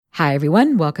Hi,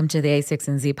 everyone. Welcome to the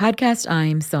A6Z podcast.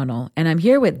 I'm Sonal, and I'm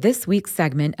here with this week's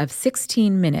segment of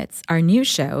 16 Minutes, our new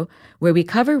show where we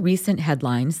cover recent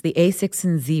headlines the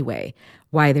A6Z way,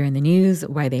 why they're in the news,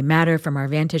 why they matter from our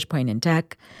vantage point in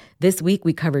tech. This week,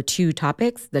 we cover two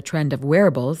topics, the trend of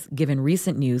wearables, given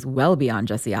recent news well beyond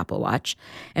just the Apple Watch.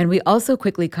 And we also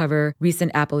quickly cover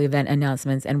recent Apple event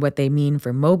announcements and what they mean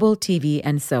for mobile, TV,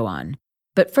 and so on.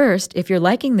 But first, if you're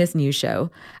liking this new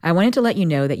show, I wanted to let you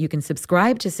know that you can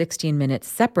subscribe to 16 Minutes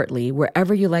separately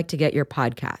wherever you like to get your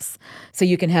podcasts. So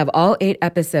you can have all 8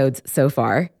 episodes so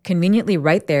far, conveniently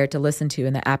right there to listen to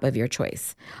in the app of your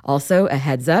choice. Also, a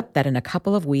heads up that in a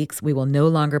couple of weeks, we will no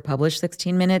longer publish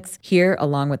 16 Minutes here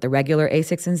along with the regular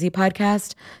A6Z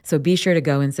podcast. So be sure to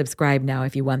go and subscribe now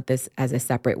if you want this as a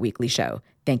separate weekly show.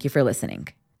 Thank you for listening.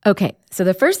 Okay, so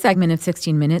the first segment of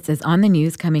 16 Minutes is on the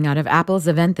news coming out of Apple's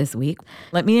event this week.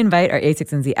 Let me invite our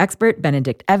A6Z expert,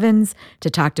 Benedict Evans, to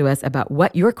talk to us about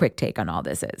what your quick take on all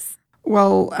this is.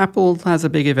 Well, Apple has a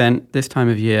big event this time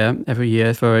of year, every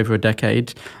year for over a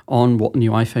decade, on what the new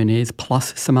iPhone is,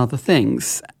 plus some other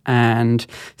things. And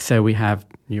so we have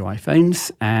new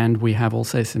iPhones, and we have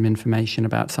also some information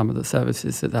about some of the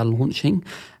services that they're launching,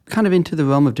 kind of into the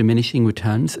realm of diminishing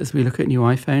returns as we look at new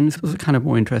iPhones. It was kind of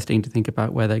more interesting to think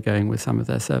about where they're going with some of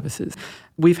their services.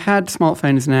 We've had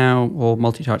smartphones now, or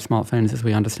multi-touch smartphones as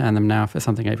we understand them now, for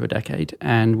something over a decade.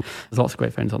 And there's lots of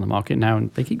great phones on the market now,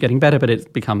 and they keep getting better, but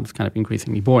it becomes kind of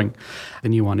increasingly boring. The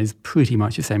new one is pretty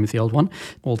much the same as the old one.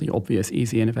 All the obvious,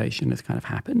 easy innovation has kind of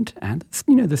happened. And,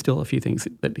 there's still a few things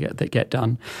that get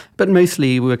done. But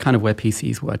mostly we're kind of where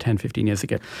PCs were 10, 15 years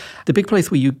ago. The big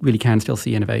place where you really can still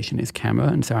see innovation is camera.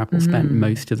 And so Apple spent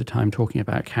most of the time talking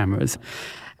about cameras.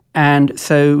 And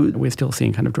so we're still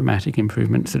seeing kind of dramatic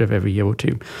improvements sort of every year or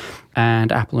two.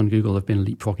 And Apple and Google have been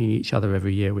leapfrogging each other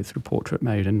every year with sort of portrait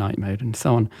mode and night mode and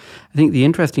so on. I think the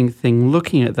interesting thing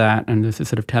looking at that, and this is a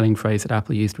sort of telling phrase that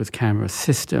Apple used with camera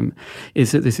system,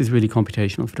 is that this is really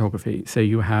computational photography. So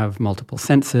you have multiple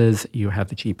sensors, you have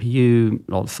the GPU,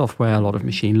 a lot of software, a lot of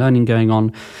machine learning going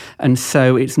on. And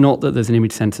so it's not that there's an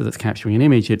image sensor that's capturing an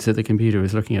image, it's that the computer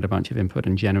is looking at a bunch of input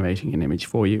and generating an image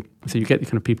for you. So you get the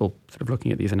kind of people sort of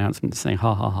looking at these announcements saying,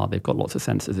 ha, ha, ha, they've got lots of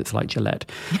sensors, it's like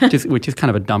Gillette, which is kind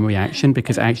of a dumb reaction,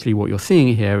 because actually what you're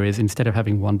seeing here is instead of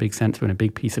having one big sensor and a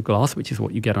big piece of glass, which is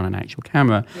what you get on an actual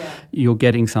camera, you're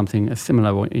getting a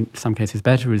similar, or in some cases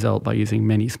better result by using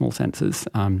many small sensors,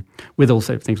 with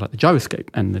also things like the gyroscope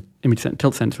and the image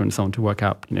tilt sensor and so on to work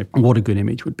out what a good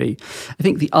image would be. I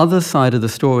think the other side of the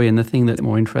story, and the thing that's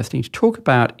more interesting to talk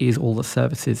about, is all the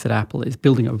services that Apple is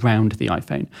building around the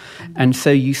iPhone. And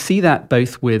so you see that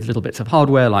both with little bits of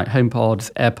hardware like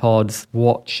HomePods, AirPods,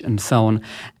 Watch, and so on,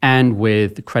 and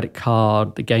with the credit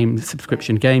card, the game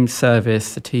subscription game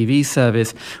service, the TV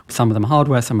service. Some of them are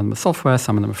hardware, some of them are software,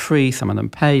 some of them are free, some of them are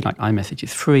paid, like iMessage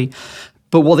is free.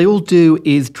 But what they all do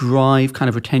is drive kind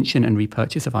of retention and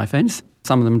repurchase of iPhones.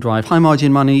 Some of them drive high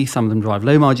margin money, some of them drive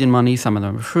low margin money, some of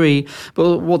them are free.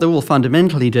 But what they're all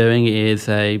fundamentally doing is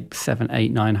a $700,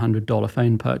 $800, $900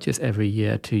 phone purchase every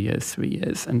year, 2 years, 3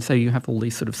 years. And so you have all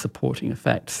these sort of supporting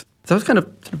effects. So I was kind of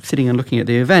sitting and looking at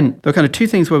the event. There were kind of two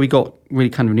things where we got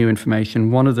really kind of new information.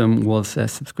 One of them was a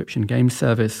subscription game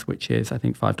service, which is, I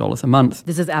think, $5 a month.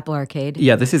 This is Apple Arcade?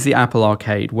 Yeah, this is the Apple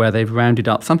Arcade, where they've rounded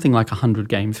up something like 100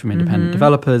 games from independent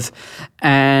developers.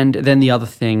 And then the other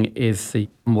thing is the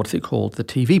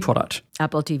TV product.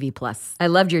 Apple TV Plus. I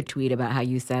loved your tweet about how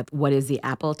you said, what is the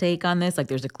Apple take on this? Like,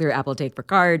 there's a clear Apple take for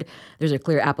card, there's a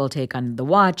clear Apple take on the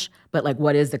watch, but like,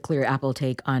 what is the clear Apple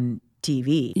take on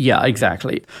TV? Yeah,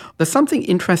 exactly. There's something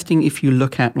interesting if you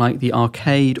look at like the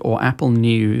Arcade or Apple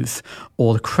News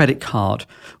or the credit card,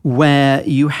 where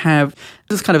you have,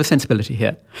 there's kind of a sensibility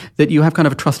here, that you have kind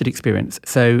of a trusted experience.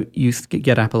 So you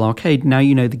get Apple Arcade, now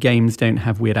you know the games don't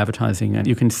have weird advertising and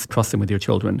you can trust them with your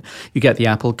children. You get the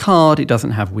Apple Card, it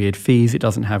doesn't have weird fees, it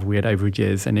doesn't have weird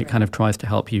overages, and it kind of tries to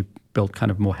help you build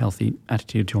kind of more healthy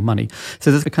attitude to your money.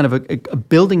 So there's a kind of a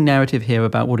building narrative here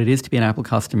about what it is to be an Apple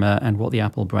customer and what the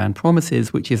Apple brand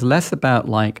promises, which is less about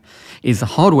like, is the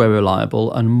hardware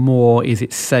reliable, and more, is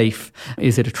it safe?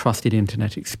 Is it a trusted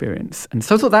internet experience? And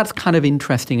so I thought that's kind of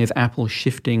interesting as Apple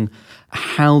shifting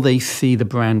how they see the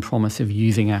brand promise of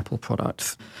using Apple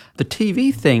products. The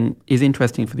TV thing is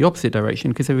interesting for the opposite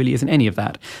direction because there really isn't any of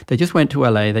that. They just went to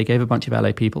LA, they gave a bunch of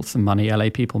LA people some money, LA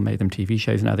people made them TV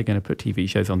shows, now they're going to put TV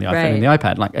shows on the iPhone and the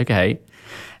iPad. Like, okay,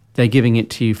 they're giving it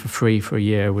to you for free for a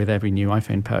year with every new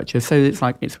iPhone purchase. So it's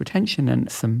like, it's retention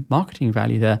and some marketing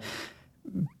value there.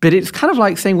 But it's kind of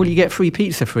like saying, well, you get free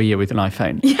pizza for a year with an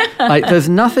iPhone. Yeah. Like, there's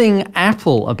nothing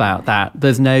Apple about that.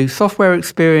 There's no software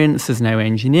experience. There's no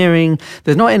engineering.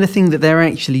 There's not anything that they're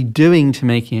actually doing to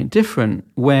making it different,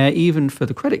 where even for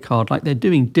the credit card, like, they're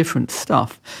doing different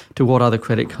stuff to what other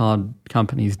credit card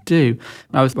companies do.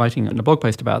 I was writing a blog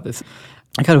post about this.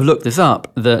 I kind of looked this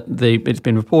up, that it's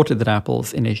been reported that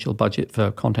Apple's initial budget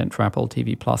for content for Apple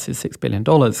TV Plus is $6 billion.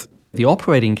 The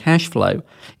operating cash flow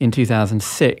in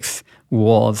 2006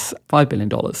 was $5 billion,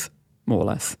 more or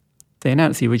less. They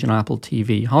announced the original Apple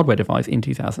TV hardware device in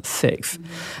 2006.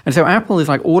 And so Apple is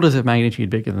like orders of magnitude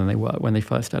bigger than they were when they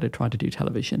first started trying to do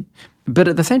television. But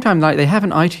at the same time, like, they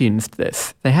haven't iTunesed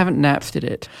this. They haven't Napstered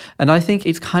it. And I think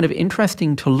it's kind of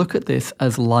interesting to look at this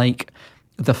as like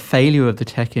the failure of the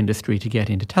tech industry to get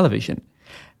into television.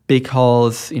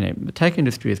 Because, the tech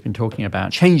industry has been talking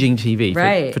about changing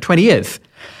TV for 20 years.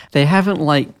 They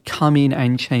haven't, come in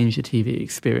and changed the TV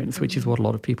experience, which is what a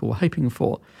lot of people were hoping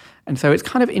for. And so it's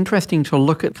kind of interesting to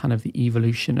look at kind of the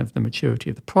evolution of the maturity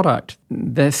of the product.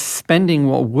 They're spending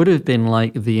what would have been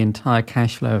like the entire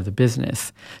cash flow of the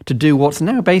business to do what's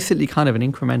now basically kind of an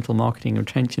incremental marketing and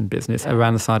retention business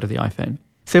around the side of the iPhone.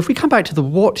 So if we come back to the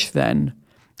watch then,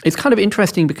 it's kind of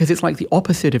interesting because it's like the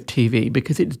opposite of TV,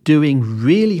 because it's doing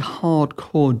really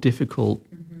hardcore, difficult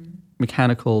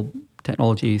mechanical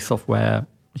technology, software,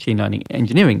 machine learning,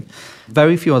 engineering.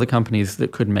 Very few other companies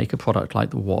that could make a product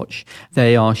like the watch.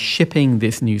 They are shipping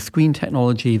this new screen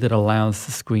technology that allows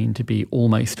the screen to be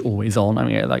almost always on. I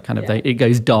mean, that kind of it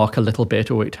goes dark a little bit,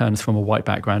 or it turns from a white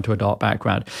background to a dark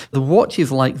background. The watch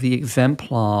is like the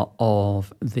exemplar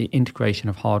of the integration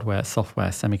of hardware, software,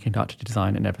 semiconductor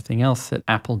design, and everything else that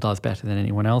Apple does better than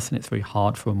anyone else, and it's very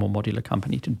hard for a more modular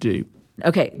company to do.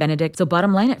 Okay, Benedict, so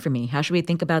bottom line it for me. How should we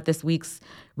think about this week's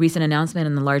recent announcement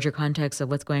in the larger context of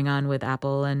what's going on with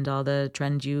Apple and all the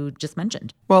trends you just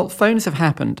mentioned? Well, phones have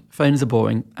happened. Phones are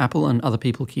boring. Apple and other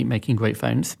people keep making great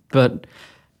phones. But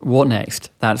what next?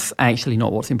 That's actually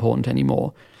not what's important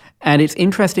anymore. And it's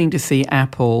interesting to see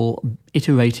Apple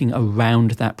iterating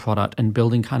around that product and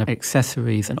building kind of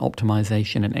accessories and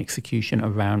optimization and execution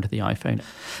around the iPhone.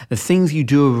 The things you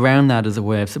do around that as a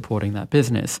way of supporting that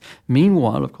business.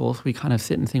 Meanwhile, of course, we kind of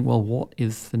sit and think, well, what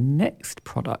is the next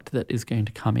product that is going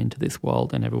to come into this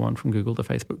world? And everyone from Google to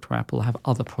Facebook to Apple have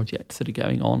other projects that are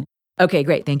going on. Okay,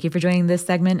 great. Thank you for joining this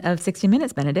segment of 60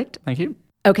 Minutes, Benedict. Thank you.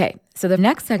 Okay, so the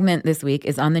next segment this week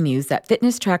is on the news that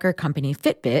fitness tracker company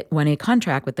Fitbit won a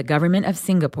contract with the government of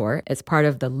Singapore as part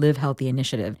of the Live Healthy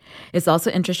initiative. It's also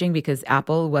interesting because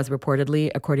Apple was reportedly,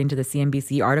 according to the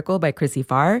CNBC article by Chrissy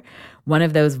Farr, one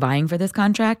of those vying for this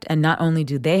contract. And not only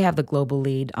do they have the global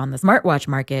lead on the smartwatch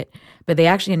market, but they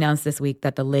actually announced this week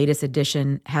that the latest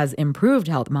edition has improved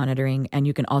health monitoring, and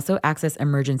you can also access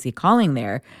emergency calling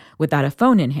there without a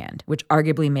phone in hand, which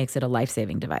arguably makes it a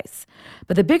life-saving device.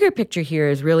 But the bigger picture here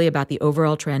is really about the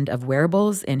overall trend of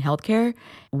wearables in healthcare.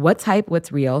 What's hype?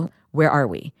 What's real? Where are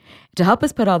we? To help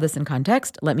us put all this in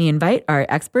context, let me invite our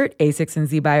expert,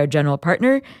 A6Z Bio General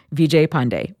Partner, Vijay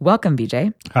Pandey. Welcome,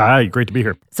 Vijay. Hi, great to be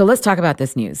here. So let's talk about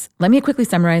this news. Let me quickly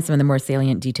summarize some of the more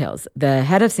salient details. The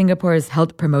head of Singapore's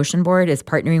Health Promotion Board is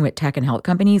partnering with tech and health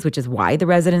companies, which is why the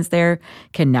residents there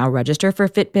can now register for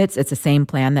Fitbits. It's the same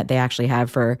plan that they actually have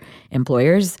for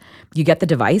employers. You get the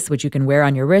device, which you can wear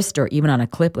on your wrist or even on a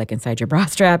clip like inside your bra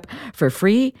strap for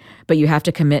free, but you have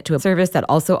to commit to a service that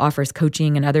also offers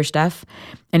coaching and other stuff.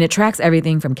 And it tracks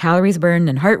everything from calories burned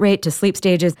and heart rate to sleep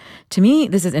stages. To me,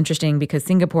 this is interesting because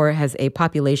Singapore has a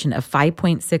population of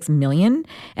 5.6 million,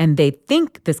 and they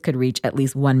think this could reach at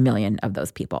least 1 million of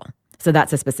those people. So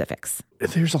that's the specifics.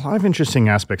 There's a lot of interesting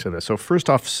aspects of this. So first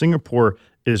off, Singapore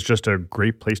is just a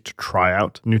great place to try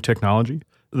out new technology.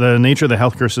 The nature of the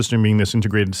healthcare system being this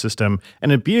integrated system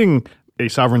and it being a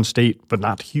sovereign state, but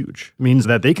not huge, means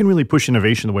that they can really push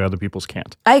innovation the way other peoples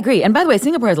can't. I agree. And by the way,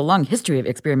 Singapore has a long history of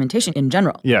experimentation in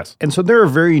general. Yes. And so they're a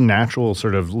very natural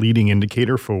sort of leading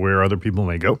indicator for where other people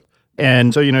may go.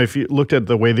 And so, if you looked at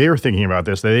the way they were thinking about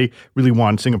this, they really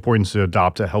want Singaporeans to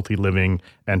adopt a healthy living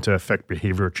and to affect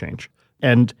behavior change.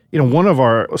 And, one of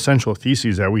our essential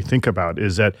theses that we think about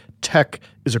is that tech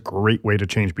is a great way to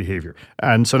change behavior.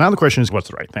 And so now the question is, what's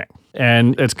the right thing?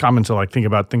 And it's common to think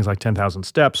about things like 10,000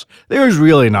 steps. There's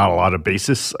really not a lot of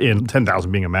basis in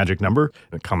 10,000 being a magic number.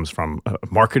 It comes from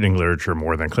marketing literature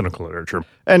more than clinical literature.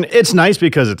 And it's nice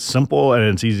because it's simple and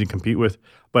it's easy to compete with.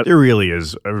 But there really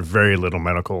is a very little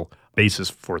medical basis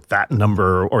for that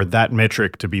number or that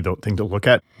metric to be the thing to look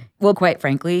at. Well, quite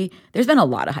frankly, there's been a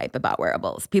lot of hype about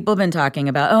wearables. People have been talking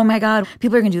about, oh my God,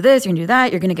 people are going to do this, you're going to do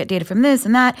that, you're going to get data from this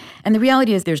and that. And the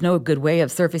reality is there's no good way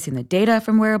of surfacing the data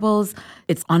from wearables.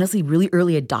 It's honestly really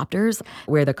early adopters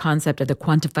where the concept of the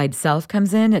quantified self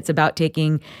comes in. It's about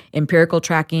taking empirical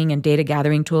tracking and data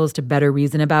gathering tools to better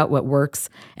reason about what works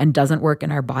and doesn't work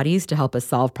in our bodies to help us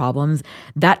solve problems.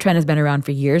 That trend has been around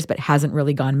for years, but hasn't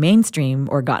really gone mainstream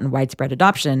or gotten widespread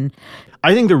adoption.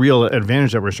 I think the real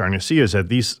advantage that we're starting to see is that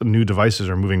these new devices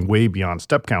are moving way beyond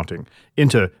step counting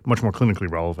into much more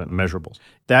clinically relevant measurables.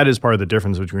 That is part of the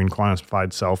difference between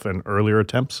quantified self and earlier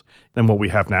attempts than what we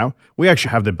have now. We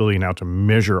actually have the ability now to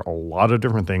measure a lot of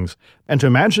different things and to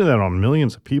imagine that on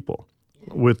millions of people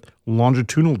with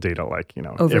longitudinal data like,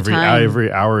 Over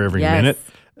every hour, every minute.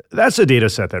 That's a data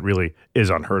set that really is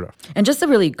unheard of. And just to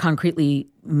really concretely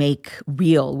make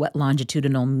real what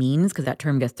longitudinal means, because that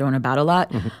term gets thrown about a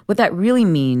lot, what that really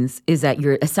means is that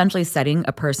you're essentially setting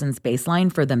a person's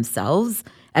baseline for themselves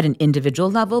at an individual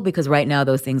level, because right now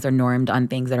those things are normed on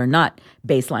things that are not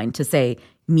baseline to say,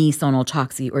 me, Sonal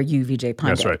Chokshi, or you, Vijay Pandey.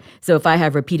 That's right. So if I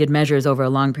have repeated measures over a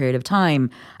long period of time,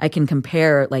 I can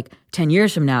compare 10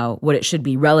 years from now what it should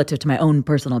be relative to my own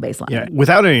personal baseline. Yeah,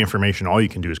 without any information, all you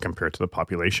can do is compare it to the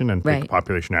population and take Right. the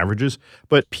population averages.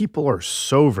 But people are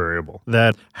so variable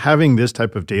that having this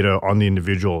type of data on the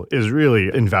individual is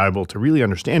really invaluable to really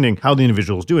understanding how the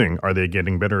individual is doing. Are they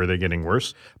getting better? Are they getting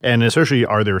worse? And especially,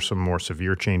 are there some more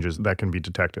severe changes that can be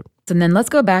detected? And then let's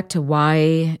go back to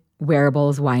why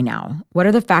wearables, why now? What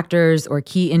are the factors or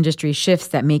key industry shifts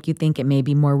that make you think it may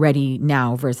be more ready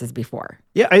now versus before?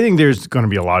 Yeah, I think there's going to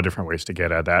be a lot of different ways to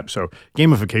get at that. So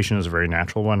gamification is a very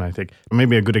natural one. I think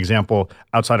maybe a good example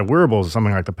outside of wearables is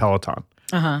something like the Peloton.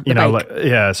 The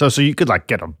bike. So you could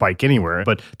get a bike anywhere.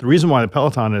 But the reason why the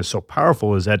Peloton is so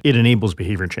powerful is that it enables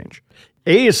behavior change.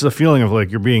 It's the feeling of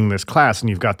you're being in this class and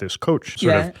you've got this coach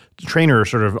sort of trainer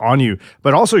sort of on you,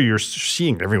 but also you're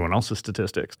seeing everyone else's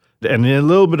statistics. And a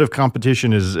little bit of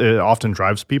competition often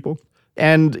drives people.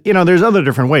 And, there's other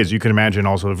different ways. You can imagine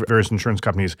also various insurance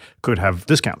companies could have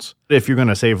discounts. If you're going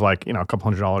to save a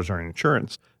couple $100s on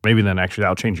insurance, maybe then actually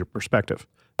that'll change your perspective.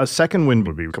 A second win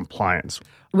would be compliance.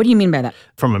 What do you mean by that?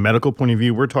 From a medical point of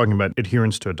view, we're talking about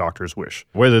adherence to a doctor's wish,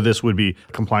 whether this would be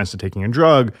compliance to taking a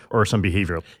drug or some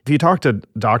behavior. If you talk to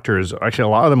doctors, actually a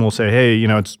lot of them will say, hey,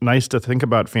 it's nice to think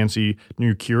about fancy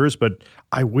new cures, but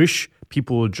I wish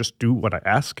people would just do what I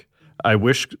ask. I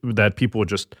wish that people would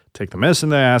just take the medicine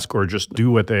they ask or just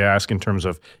do what they ask in terms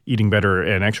of eating better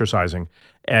and exercising.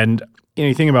 And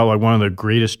you think about one of the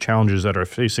greatest challenges that are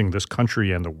facing this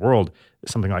country and the world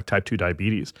is something like type 2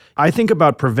 diabetes. I think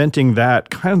about preventing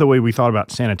that kind of the way we thought about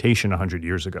sanitation 100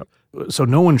 years ago. So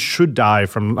no one should die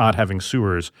from not having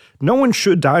sewers. No one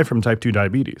should die from type 2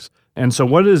 diabetes. And so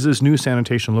what does this new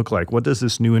sanitation look like? What does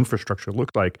this new infrastructure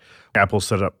look like? Apple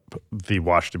set up the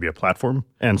watch to be a platform.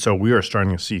 And so we are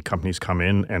starting to see companies come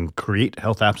in and create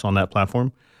health apps on that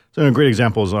platform. So a great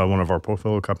example is one of our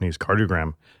portfolio companies,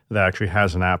 Cardiogram, that actually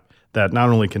has an app that not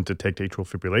only can detect atrial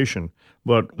fibrillation,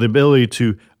 but the ability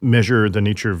to measure the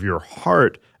nature of your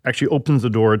heart actually opens the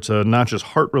door to not just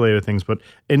heart-related things, but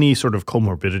any sort of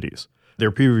comorbidities.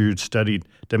 Their peer-reviewed study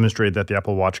demonstrated that the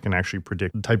Apple Watch can actually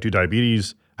predict type 2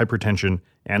 diabetes, hypertension,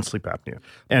 and sleep apnea.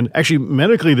 And actually,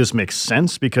 medically, this makes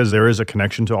sense because there is a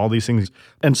connection to all these things.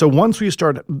 And so once we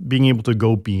start being able to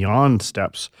go beyond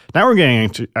steps, now we're getting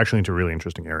into a really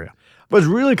interesting area. But it's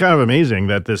really kind of amazing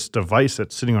that this device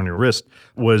that's sitting on your wrist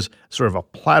was sort of a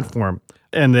platform,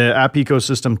 and the app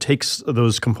ecosystem takes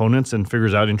those components and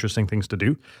figures out interesting things to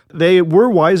do. They were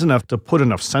wise enough to put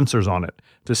enough sensors on it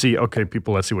to see, okay,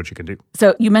 people, let's see what you can do.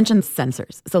 So you mentioned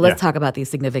sensors. So let's talk about the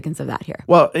significance of that here.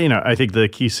 Well, I think the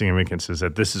key significance is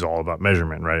that this is all about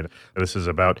measurement, right? This is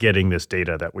about getting this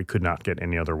data that we could not get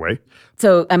any other way.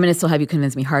 So I'm going to still have you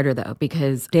convince me harder, though,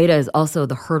 because data is also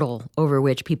the hurdle over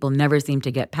which people never seem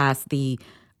to get past the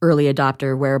early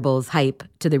adopter wearables hype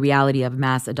to the reality of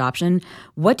mass adoption.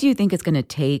 What do you think it's going to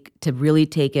take to really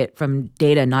take it from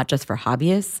data, not just for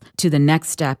hobbyists, to the next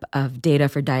step of data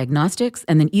for diagnostics,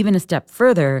 and then even a step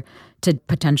further to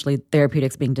potentially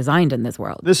therapeutics being designed in this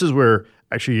world? This is where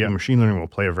actually machine learning will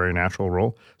play a very natural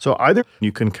role. So either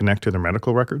you can connect to their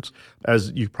medical records,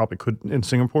 as you probably could in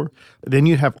Singapore. Then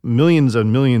you have millions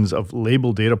and millions of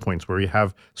labeled data points where you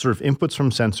have sort of inputs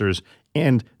from sensors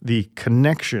and the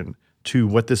connection to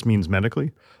what this means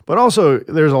medically. But also,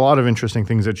 there's a lot of interesting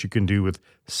things that you can do with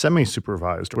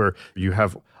semi-supervised, where you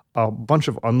have a bunch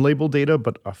of unlabeled data,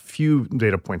 but a few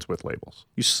data points with labels.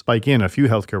 You spike in a few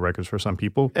healthcare records for some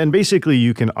people, and basically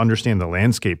you can understand the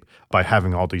landscape by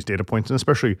having all these data points, and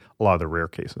especially a lot of the rare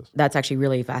cases. That's actually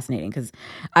really fascinating because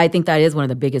I think that is one of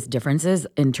the biggest differences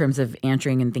in terms of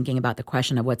answering and thinking about the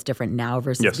question of what's different now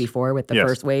versus before with the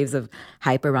first waves of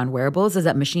hype around wearables is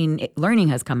that machine learning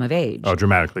has come of age. Oh,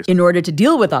 dramatically. In order to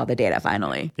deal with all the data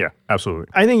finally. Yeah, absolutely.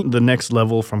 I think the next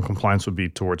level from compliance would be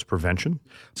towards prevention.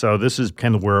 So this is,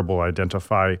 can the wearable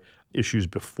identify issues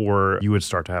before you would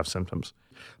start to have symptoms?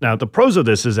 Now, the pros of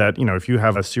this is that, if you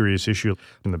have a serious issue,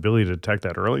 and the ability to detect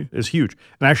that early is huge.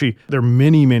 And actually, there are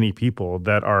many, many people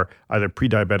that are either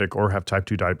pre-diabetic or have type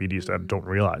 2 diabetes that don't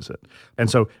realize it. And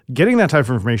so getting that type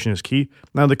of information is key.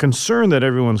 Now, the concern that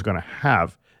everyone's going to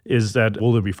have is that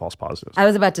will there be false positives? I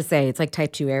was about to say, it's like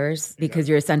type 2 errors because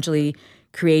you're essentially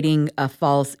creating a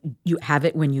false, you have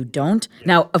it when you don't.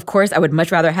 Now, of course, I would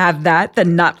much rather have that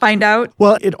than not find out.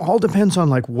 Well, it all depends on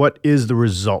what is the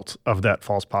result of that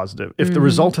false positive. If the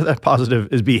result of that positive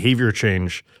is behavior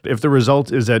change, if the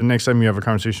result is that next time you have a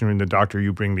conversation with the doctor,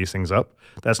 you bring these things up,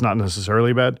 that's not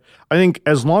necessarily bad. I think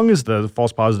as long as the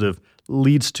false positive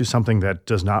leads to something that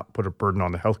does not put a burden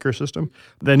on the healthcare system,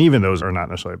 then even those are not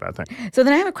necessarily a bad thing. So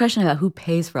then I have a question about who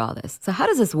pays for all this. So how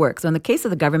does this work? So in the case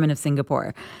of the government of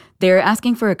Singapore, they're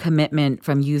asking for a commitment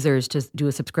from users to do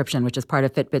a subscription, which is part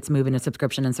of Fitbit's move into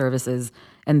subscription and services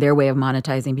and their way of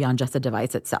monetizing beyond just the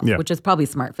device itself, which is probably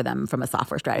smart for them from a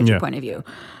software strategy point of view.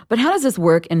 But how does this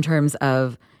work in terms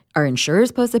of, are insurers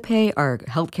supposed to pay? Are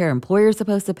healthcare employers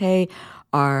supposed to pay?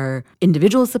 Are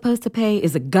individuals supposed to pay?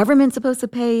 Is the government supposed to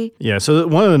pay? Yeah, so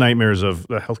one of the nightmares of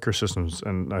the healthcare systems,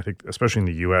 and I think especially in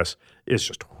the U.S., is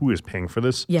just who is paying for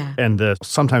this and the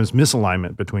sometimes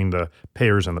misalignment between the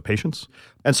payers and the patients.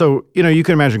 And so, you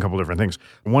can imagine a couple different things.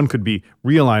 One could be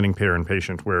realigning payer and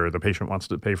patient where the patient wants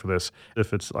to pay for this.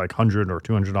 If it's like $100 or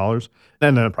 $200,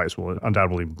 then the price will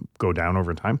undoubtedly go down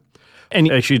over time. And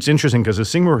actually, it's interesting because the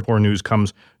Singapore news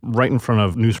comes right in front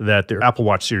of news that their Apple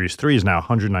Watch Series 3 is now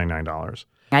 $199.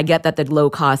 I get that the low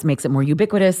cost makes it more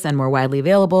ubiquitous and more widely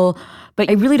available, but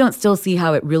I really don't still see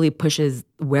how it really pushes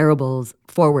wearables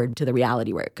forward to the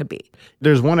reality where it could be.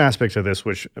 There's one aspect of this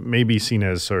which may be seen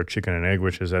as sort of chicken and egg,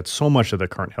 which is that so much of the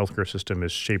current healthcare system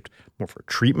is shaped more for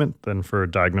treatment than for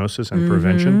diagnosis and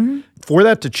prevention. For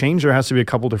that to change, there has to be a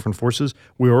couple different forces.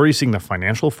 We're already seeing the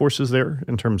financial forces there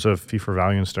in terms of fee for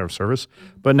value instead of service.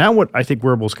 But now what I think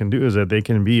wearables can do is that they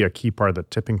can be a key part of the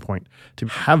tipping point to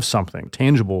have something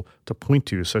tangible to point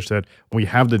to such that we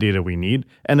have the data we need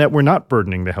and that we're not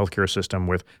burdening the healthcare system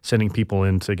with sending people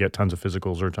in to get tons of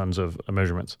physicals or tons of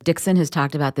measurements. Dixon has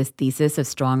talked about this thesis of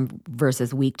strong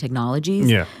versus weak technologies,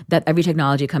 that every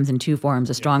technology comes in two forms,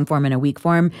 a strong form and a weak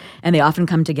form, and they often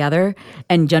come together.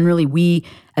 And generally we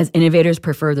as innovators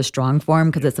prefer the strong form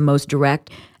because it's the most direct.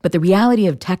 But the reality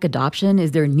of tech adoption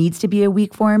is there needs to be a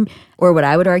weak form, or what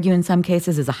I would argue in some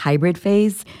cases is a hybrid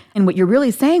phase. And what you're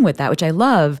really saying with that, which I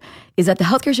love, is that the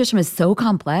healthcare system is so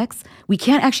complex, we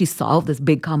can't actually solve this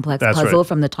big complex puzzle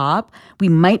from the top. We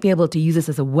might be able to use this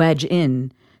as a wedge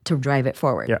in to drive it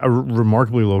forward. Yeah, a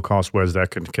remarkably low-cost wedge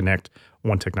that can connect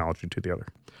one technology to the other.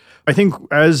 I think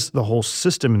as the whole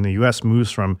system in the U.S. moves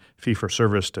from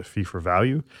fee-for-service to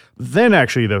fee-for-value, then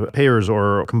actually the payers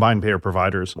or combined payer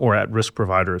providers or at-risk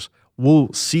providers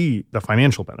will see the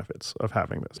financial benefits of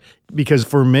having this. Because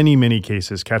for many, many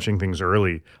cases, catching things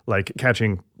early, like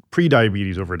catching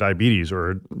pre-diabetes over diabetes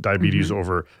or diabetes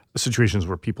over situations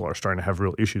where people are starting to have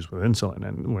real issues with insulin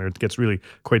and where it gets really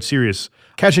quite serious,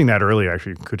 catching that early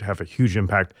actually could have a huge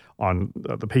impact on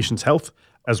the patient's health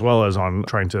as well as on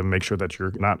trying to make sure that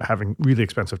you're not having really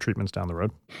expensive treatments down the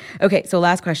road. Okay, so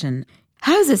last question.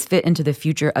 How does this fit into the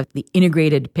future of the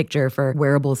integrated picture for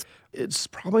wearables? It's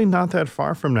probably not that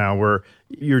far from now where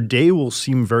your day will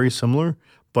seem very similar,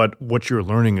 but what you're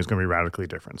learning is going to be radically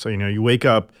different. So, you wake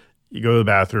up, you go to the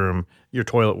bathroom, your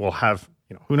toilet will have,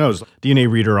 who knows, DNA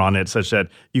reader on it such that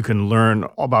you can learn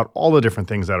about all the different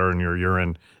things that are in your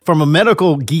urine. From a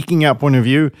medical geeking out point of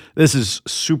view, this is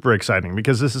super exciting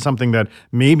because this is something that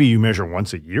maybe you measure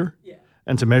once a year.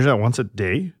 And to measure that once a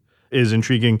day is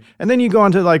intriguing. And then you go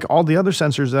on to all the other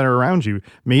sensors that are around you.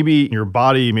 Maybe your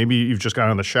body, maybe you've just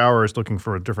gotten in the shower, it's looking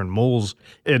for different moles.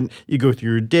 And you go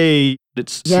through your day, it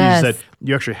sees that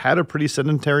you actually had a pretty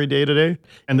sedentary day today.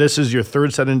 And this is your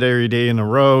third sedentary day in a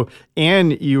row.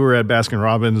 And you were at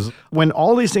Baskin-Robbins. When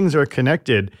all these things are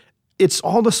connected, it's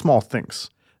all the small things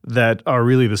that are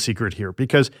really the secret here.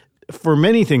 Because for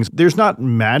many things, there's not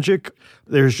magic.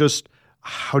 There's just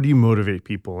how do you motivate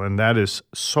people? And that is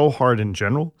so hard in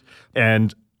general.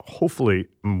 And hopefully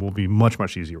will be much,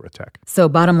 much easier with tech. So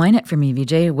bottom line it for me,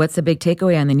 Vijay, what's the big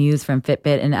takeaway on the news from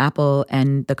Fitbit and Apple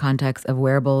and the context of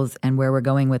wearables and where we're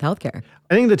going with healthcare?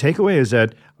 I think the takeaway is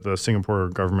that the Singapore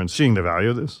government's seeing the value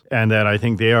of this, and that I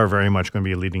think they are very much going to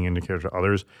be a leading indicator to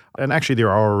others. And actually, there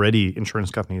are already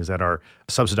insurance companies that are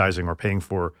subsidizing or paying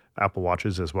for Apple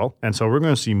Watches as well. And so we're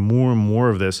going to see more and more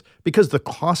of this because the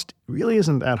cost really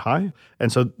isn't that high.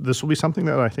 And so this will be something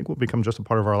that I think will become just a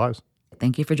part of our lives.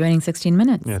 Thank you for joining 16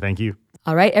 Minutes. Yeah, thank you.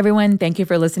 All right, everyone, thank you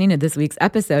for listening to this week's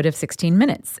episode of 16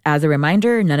 Minutes. As a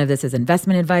reminder, none of this is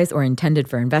investment advice or intended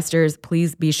for investors.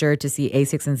 Please be sure to see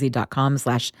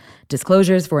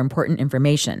a6nz.com/disclosures for important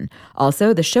information.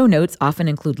 Also, the show notes often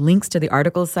include links to the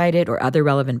articles cited or other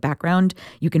relevant background.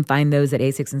 You can find those at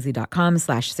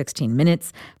a6nz.com/16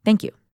 minutes. Thank you.